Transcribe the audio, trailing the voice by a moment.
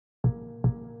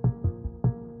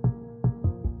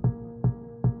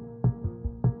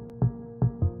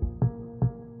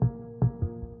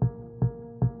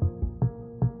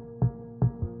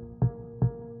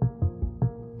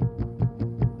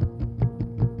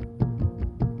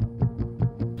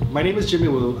My name is Jimmy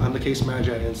Wu. I'm the case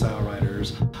manager at Inside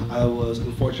Outriders. I was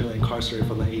unfortunately incarcerated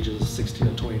from the ages of 16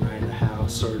 to 29 and a half,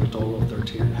 served a total of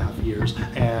 13 and a half years,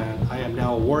 and I am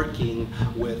now working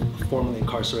with formerly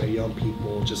incarcerated young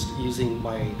people, just using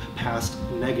my past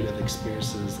negative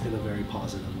experiences in a very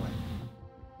positive way.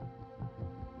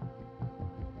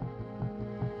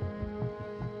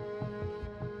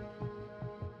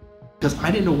 Because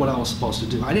I didn't know what I was supposed to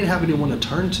do. I didn't have anyone to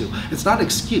turn to. It's not an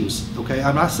excuse, okay?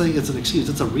 I'm not saying it's an excuse,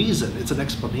 it's a reason, it's an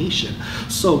explanation.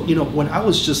 So, you know, when I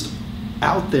was just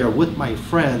out there with my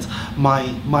friends,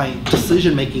 my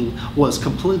decision making was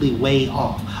completely way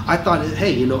off. I thought,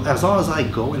 hey, you know, as long as I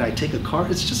go and I take a car,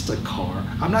 it's just a car.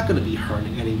 I'm not gonna be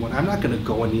hurting anyone. I'm not gonna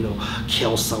go and, you know,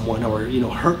 kill someone or, you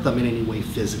know, hurt them in any way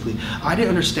physically. I didn't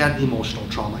understand emotional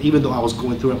trauma. Even though I was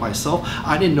going through it myself,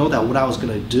 I didn't know that what I was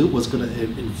gonna do was gonna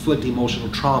inflict emotional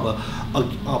trauma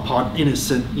upon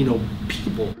innocent, you know,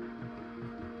 people.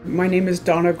 My name is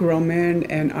Donna Groman,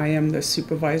 and I am the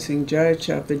supervising judge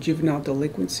of the Juvenile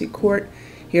Delinquency Court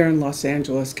here in Los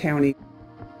Angeles County.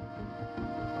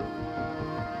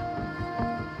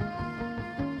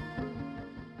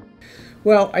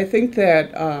 Well, I think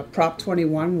that Prop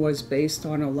 21 was based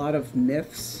on a lot of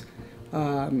myths.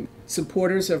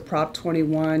 Supporters of Prop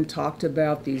 21 talked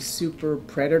about these super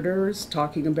predators,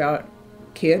 talking about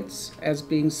kids as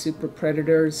being super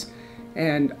predators,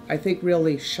 and I think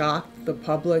really shocked the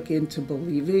public into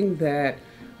believing that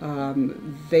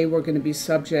they were going to be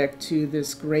subject to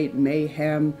this great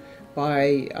mayhem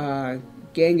by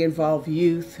gang-involved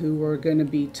youth who were going to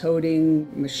be toting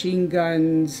machine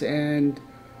guns. And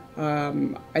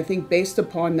I think based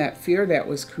upon that fear that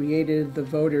was created, the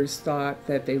voters thought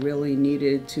that they really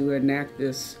needed to enact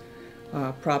this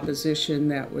proposition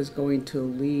that was going to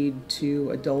lead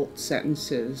to adult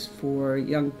sentences for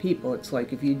young people. It's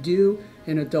like if you do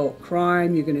an adult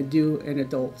crime, you're going to do an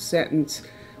adult sentence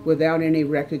without any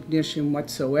recognition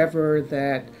whatsoever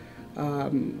that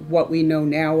what we know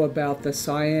now about the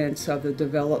science of the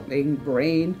developing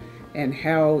brain and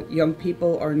how young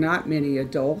people are not many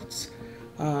adults,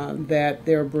 that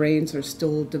their brains are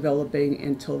still developing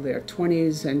until their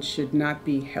 20s and should not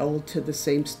be held to the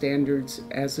same standards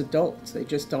as adults. They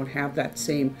just don't have that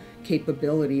same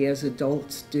capability as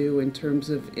adults do in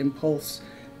terms of impulse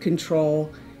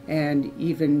control and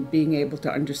even being able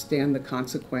to understand the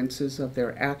consequences of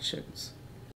their actions.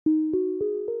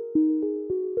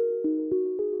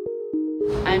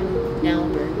 I'm Nell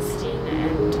Bernstein,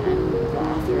 and I'm the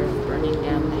author of Burning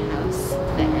Down the House,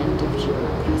 The End of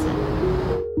Juvenile Prison.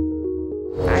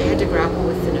 I had to grapple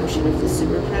with the notion of the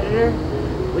super predator,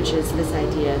 which is this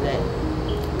idea that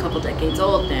a couple decades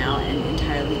old now and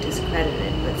entirely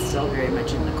discredited, but still very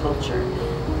much in the culture,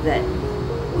 that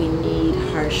we need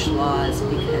harsh laws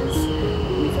because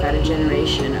we've got a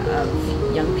generation of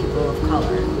young people of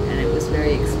color, and it was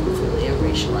very explicitly a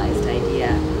racialized idea,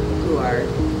 who are,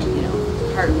 you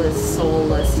know, heartless,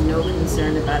 soulless, no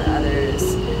concern about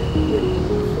others,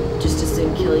 would just as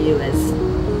soon kill you as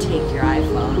take your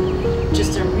iPhone.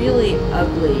 Just a really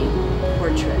ugly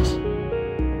portrait.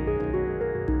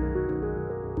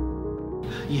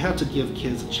 You have to give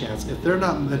kids a chance. If they're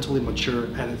not mentally mature,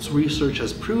 and its research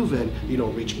has proven you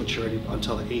don't reach maturity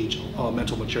until the age,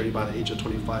 mental maturity by the age of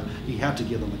 25, you have to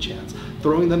give them a chance.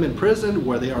 Throwing them in prison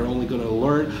where they are only going to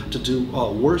learn to do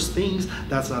worse things,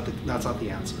 that's not the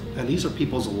answer. And these are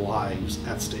people's lives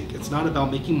at stake. It's not about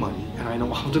making money, and I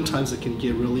know oftentimes it can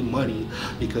get really muddy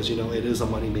because, you know, it is a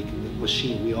money-making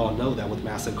machine. We all know that with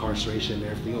mass incarceration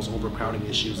and everything else, overcrowding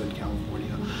issues in California.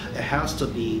 It has to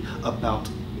be about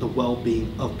the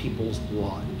well-being of people's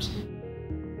lives.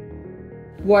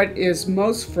 What is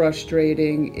most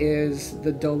frustrating is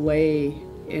the delay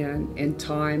in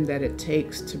time that it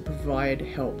takes to provide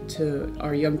help to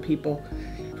our young people.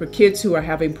 For kids who are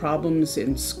having problems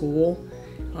in school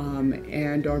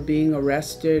and are being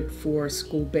arrested for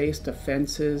school-based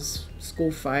offenses,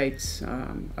 school fights,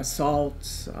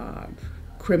 assaults,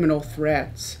 criminal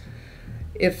threats,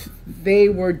 if they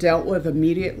were dealt with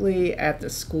immediately at the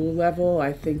school level,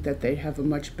 I think that they have a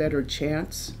much better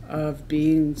chance of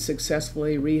being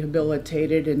successfully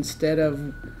rehabilitated instead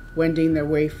of wending their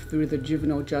way through the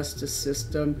juvenile justice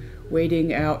system,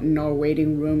 waiting out in our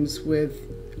waiting rooms with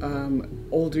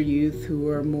older youth who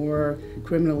are more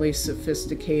criminally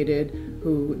sophisticated,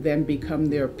 who then become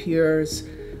their peers,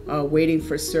 waiting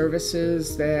for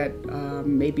services that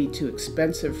may be too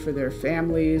expensive for their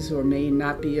families or may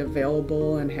not be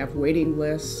available and have waiting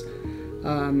lists.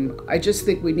 I just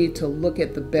think we need to look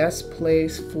at the best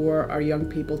place for our young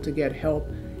people to get help,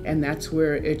 and that's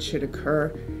where it should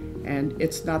occur, and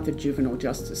it's not the juvenile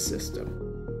justice system.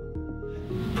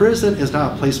 Prison is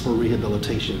not a place for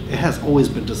rehabilitation. It has always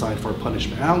been designed for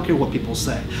punishment. I don't care what people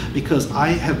say, because I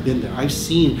have been there. I've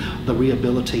seen the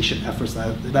rehabilitation efforts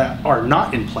that are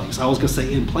not in place. I was going to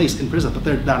say in place in prison, but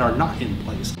that are not in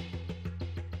place.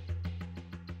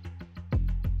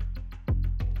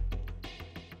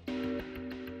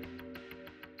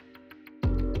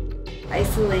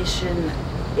 Isolation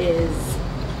is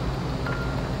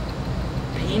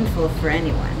painful for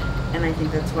anyone, and I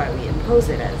think that's why we impose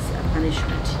it as a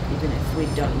punishment, even if we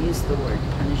don't use the word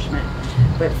punishment.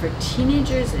 But for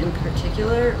teenagers in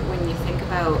particular, when you think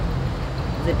about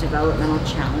the developmental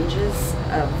challenges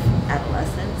of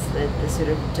adolescence, the sort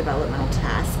of developmental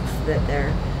tasks that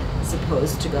they're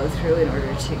supposed to go through in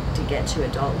order to get to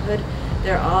adulthood,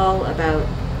 they're all about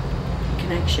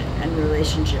connection and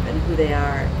relationship and who they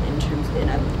are in terms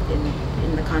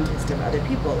in the context of other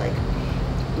people, like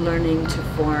learning to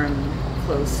form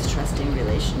close, trusting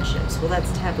relationships. Well,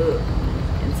 that's taboo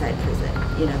inside prison.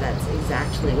 You know, that's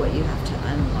exactly what you have to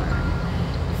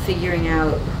unlearn. Figuring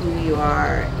out who you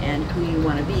are and who you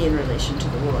want to be in relation to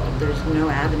the world. There's no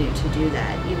avenue to do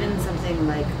that. Even something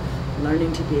like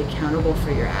learning to be accountable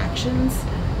for your actions,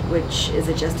 which is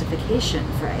a justification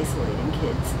for isolating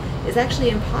kids, is actually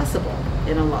impossible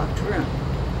in a locked room.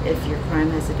 If your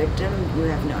crime has a victim, you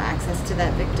have no access to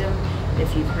that victim.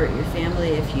 If you've hurt your family,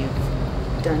 if you've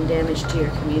done damage to your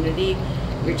community,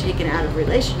 you're taken out of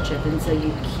relationship, and so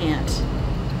you can't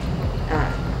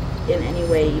in any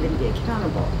way even be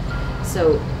accountable.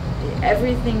 So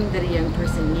everything that a young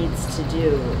person needs to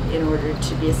do in order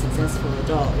to be a successful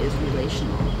adult is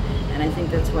relational. And I think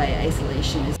that's why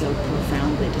isolation is so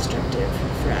profoundly destructive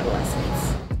for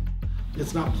adolescents.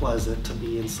 It's not pleasant to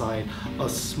be inside a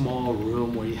small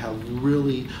room where you have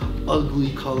really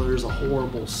ugly colors, a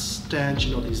horrible stench,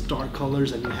 you know, these dark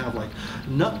colors, and you have like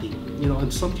nothing. You know, in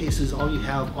some cases, all you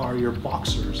have are your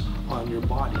boxers on your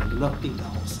body and nothing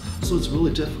else. So it's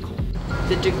really difficult.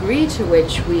 The degree to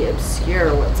which we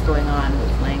obscure what's going on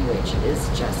with language is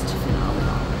just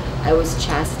phenomenal. I was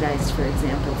chastised, for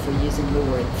example, for using the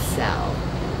word cell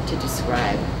to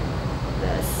describe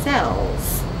the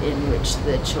cells in which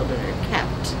the children are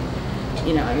kept.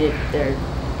 You know, I mean, they're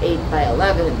 8 by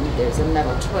 11, there's a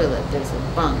metal toilet, there's a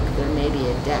bunk, there may be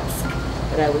a desk.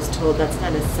 But I was told that's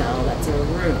not a cell, that's a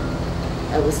room.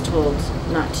 I was told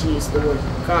not to use the word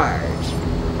guard,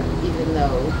 even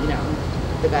though, you know,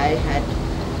 the guy had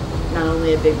not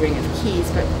only a big ring of keys,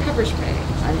 but pepper spray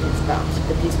on his belt,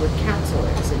 that these were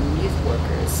counselors and youth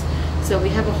workers. So we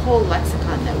have a whole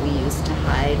lexicon that we use to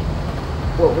hide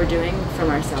what we're doing from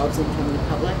ourselves and from the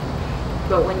public.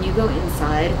 But when you go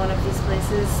inside one of these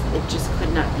places, it just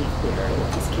could not be clearer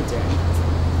that these kids are in prison.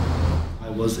 I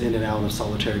was in and out of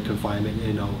solitary confinement,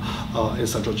 you know, in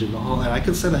Central Juvenile Hall, and I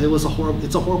can say that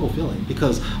it's a horrible feeling,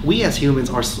 because we as humans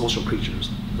are social creatures.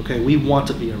 Okay, we want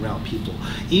to be around people.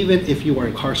 Even if you are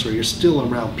incarcerated, you're still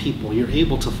around people. You're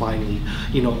able to finally,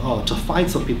 you know, to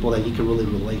find some people that you can really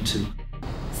relate to.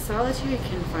 Solitary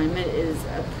confinement is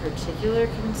a particular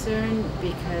concern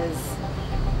because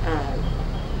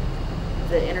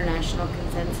the international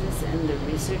consensus and the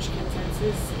research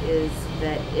consensus is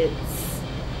that its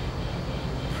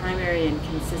primary and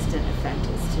consistent effect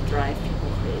is to drive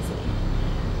people crazy.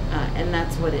 And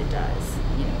that's what it does.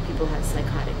 You know, people have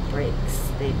psychotic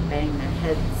breaks. They bang their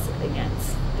heads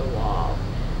against the wall.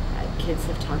 Kids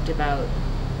have talked about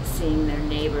seeing their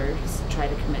neighbors try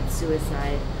to commit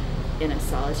suicide in a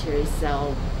solitary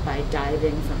cell by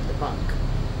diving from the bunk,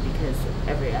 because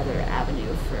every other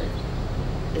avenue for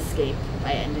escape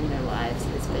by ending their lives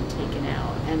has been taken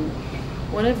out. And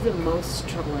one of the most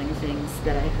troubling things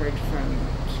that I heard from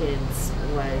kids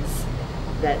was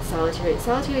that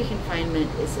solitary confinement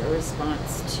is a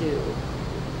response to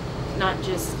not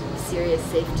just serious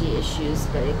safety issues,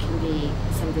 but it can be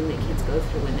something that kids go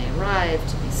through when they arrive,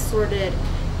 to be sorted.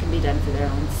 It can be done for their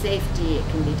own safety. It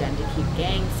can be done to keep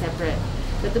gangs separate.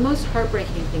 But the most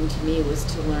heartbreaking thing to me was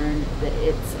to learn that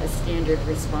it's a standard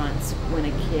response when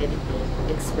a kid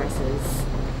expresses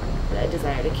a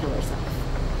desire to kill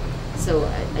herself. So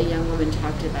a young woman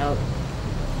talked about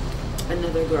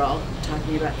another girl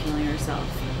talking about killing herself,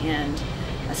 and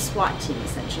a SWAT team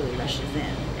essentially rushes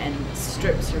in and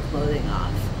strips her clothing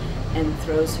off and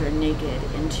throws her naked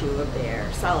into a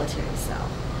bare solitary cell.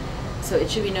 So it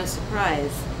should be no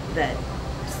surprise that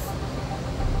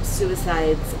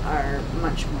suicides are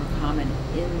much more common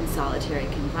in solitary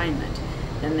confinement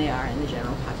than they are in the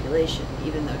general population,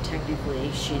 even though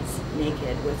technically she's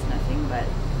naked with nothing but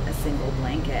a single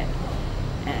blanket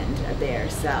and a bare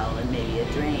cell and maybe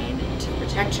a drain to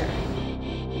protect her.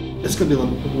 It's going to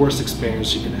be the worst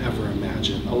experience you can ever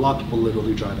imagine. A lot of people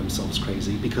literally drive themselves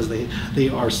crazy because they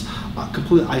are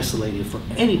completely isolated from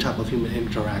any type of human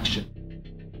interaction.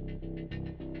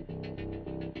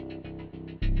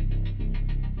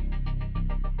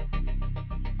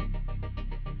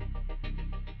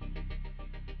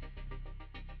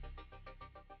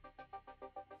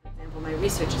 For example, my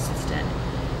research assistant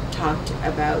talked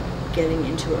about getting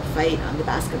into a fight on the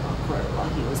basketball court while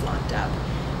he was locked up,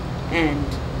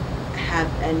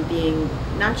 and being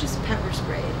not just pepper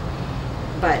sprayed,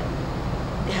 but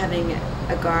having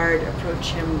a guard approach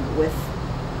him with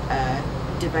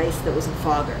a device that was a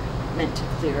fogger meant to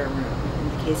clear a room in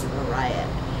the case of a riot,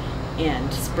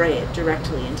 and spray it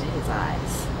directly into his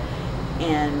eyes,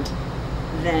 and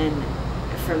then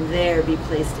from there be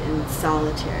placed in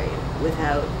solitary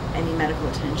without any medical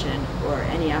attention or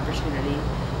any opportunity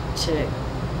to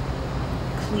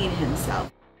clean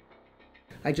himself.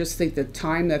 I just think the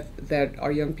time that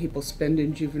our young people spend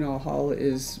in juvenile hall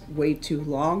is way too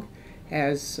long,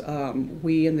 as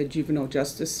we in the juvenile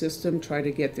justice system try to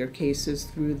get their cases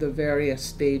through the various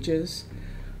stages.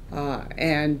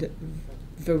 And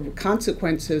the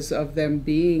consequences of them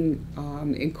being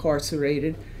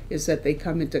incarcerated is that they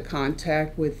come into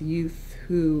contact with youth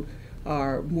who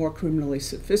are more criminally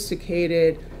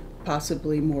sophisticated,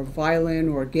 possibly more violent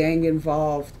or gang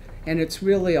involved. And it's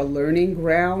really a learning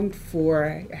ground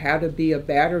for how to be a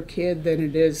better kid than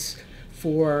it is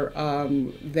for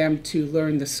them to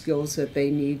learn the skills that they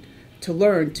need to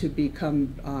learn to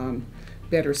become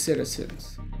better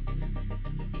citizens.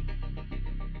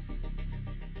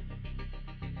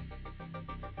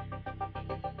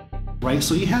 Right?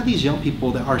 So you have these young people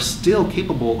that are still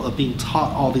capable of being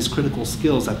taught all these critical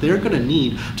skills that they're going to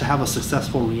need to have a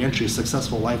successful reentry, a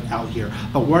successful life out here.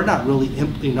 But we're not really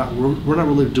we're not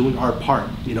really doing our part,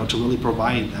 to really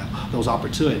provide them those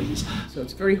opportunities. So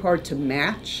it's very hard to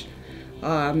match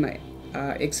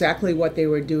exactly what they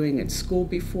were doing in school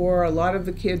before. A lot of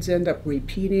the kids end up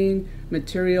repeating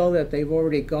material that they've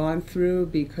already gone through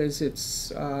because it's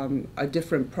a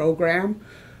different program.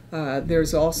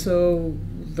 There's also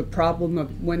the problem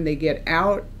of when they get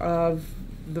out of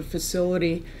the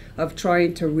facility of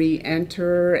trying to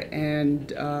re-enter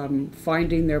and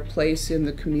finding their place in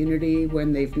the community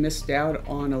when they've missed out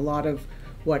on a lot of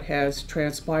what has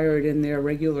transpired in their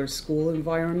regular school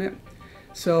environment.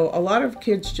 So a lot of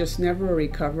kids just never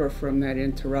recover from that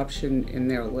interruption in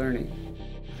their learning.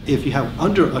 If you have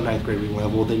under a 9th grade reading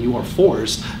level, then you are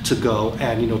forced to go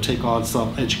and take on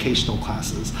some educational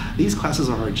classes. These classes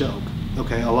are a joke.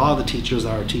 Okay, a lot of the teachers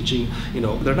that are teaching,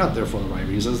 they're not there for the right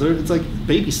reasons. It's like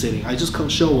babysitting. I just come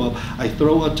show up, I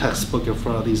throw a textbook in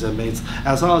front of these inmates.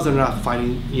 As long as they're not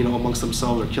fighting, amongst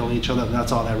themselves or killing each other,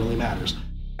 that's all that really matters.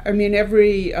 I mean,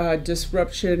 every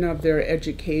disruption of their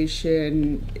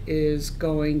education is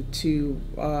going to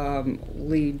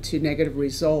lead to negative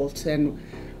results. And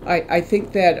I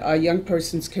think that a young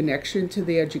person's connection to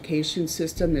the education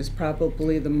system is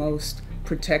probably the most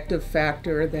protective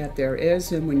factor that there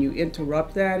is. And when you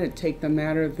interrupt that and take them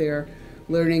out of their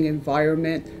learning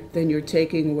environment, then you're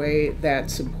taking away that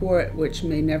support, which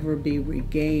may never be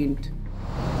regained.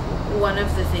 One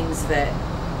of the things that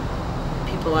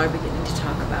people are beginning to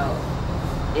talk about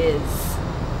is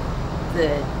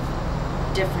the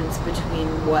difference between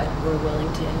what we're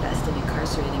willing to invest in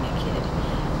incarcerating a kid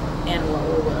and what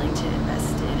we're willing to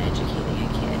invest in educating a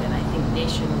kid. And I think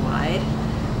nationwide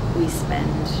we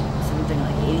spend something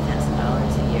like $80,000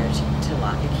 a year to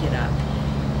lock a kid up,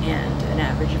 and an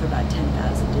average of about $10,000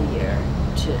 a year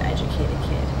to educate a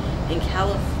kid. In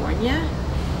California,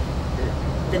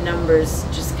 the numbers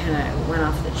just kind of went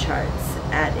off the charts.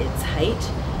 At its height,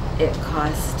 it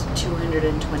cost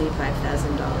 $225,000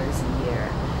 a year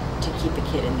to keep a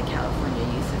kid in the California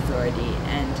Youth Authority,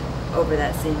 and over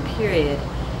that same period,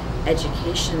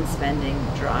 education spending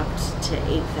dropped to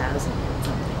 $8,000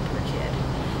 something per kid.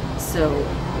 So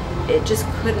it just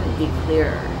couldn't be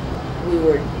clearer. We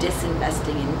were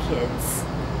disinvesting in kids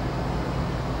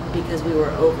because we were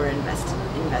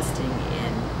investing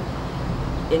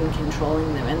in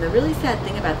controlling them. And the really sad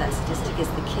thing about that statistic is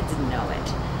the kids know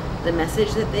it. The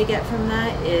message that they get from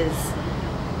that is,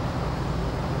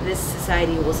 this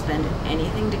society will spend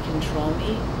anything to control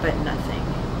me, but nothing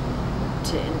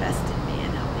to invest in me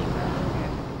and help me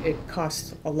grow. It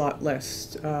costs a lot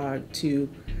less to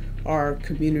our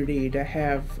community to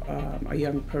have a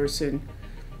young person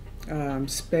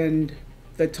spend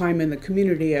the time in the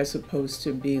community as opposed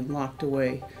to being locked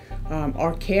away.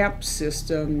 Our camp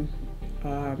system,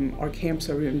 our camps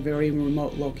are in very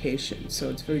remote locations, so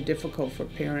it's very difficult for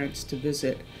parents to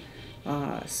visit.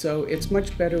 So it's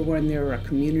much better when there are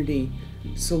community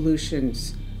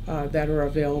solutions that are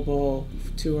available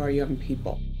to our young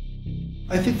people.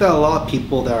 I think that a lot of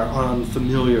people that are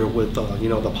unfamiliar with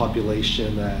the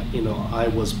population that I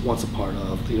was once a part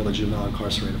of, the juvenile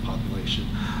incarcerated population,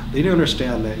 they don't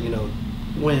understand that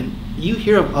when you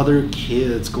hear of other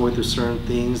kids going through certain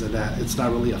things and that it's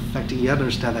not really affecting you, have to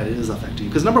understand that it is affecting you.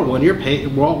 Because number one, you're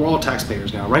paying. We're all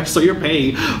taxpayers now, right? So you're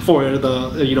paying for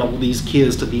these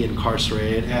kids to be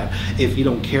incarcerated, and if you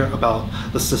don't care about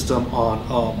the system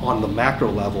on the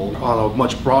macro level, on a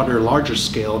much broader, larger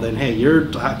scale, then hey, your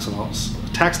tax dollars,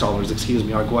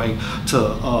 are going to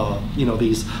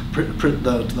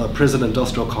the prison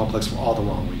industrial complex for all the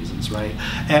wrong reasons, right?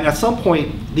 And at some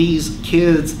point, these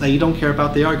kids that you don't care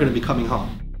about, they are going to be coming home.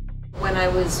 When I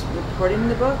was reporting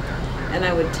the book, and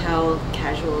I would tell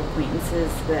casual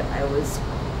acquaintances that I was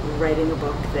writing a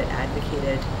book that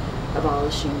advocated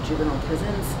abolishing juvenile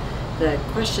prisons, the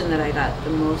question that I got the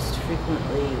most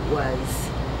frequently was,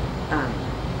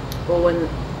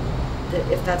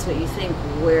 if that's what you think,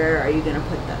 where are you going to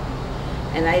put them?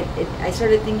 And I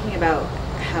started thinking about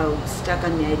how stuck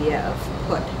on the idea of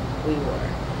put we were.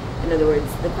 In other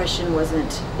words, the question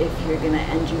wasn't if you're going to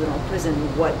end juvenile prison,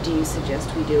 what do you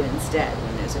suggest we do instead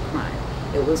when there's a crime?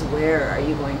 It was where are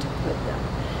you going to put them?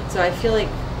 So I feel like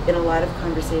in a lot of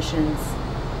conversations,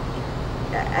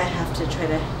 I have to try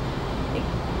to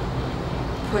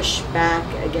push back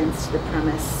against the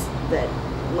premise that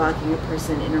locking a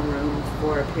person in a room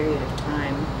for a period of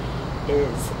time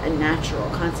is a natural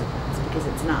consequence, because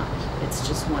it's not. It's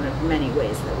just one of many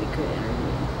ways that we could intervene.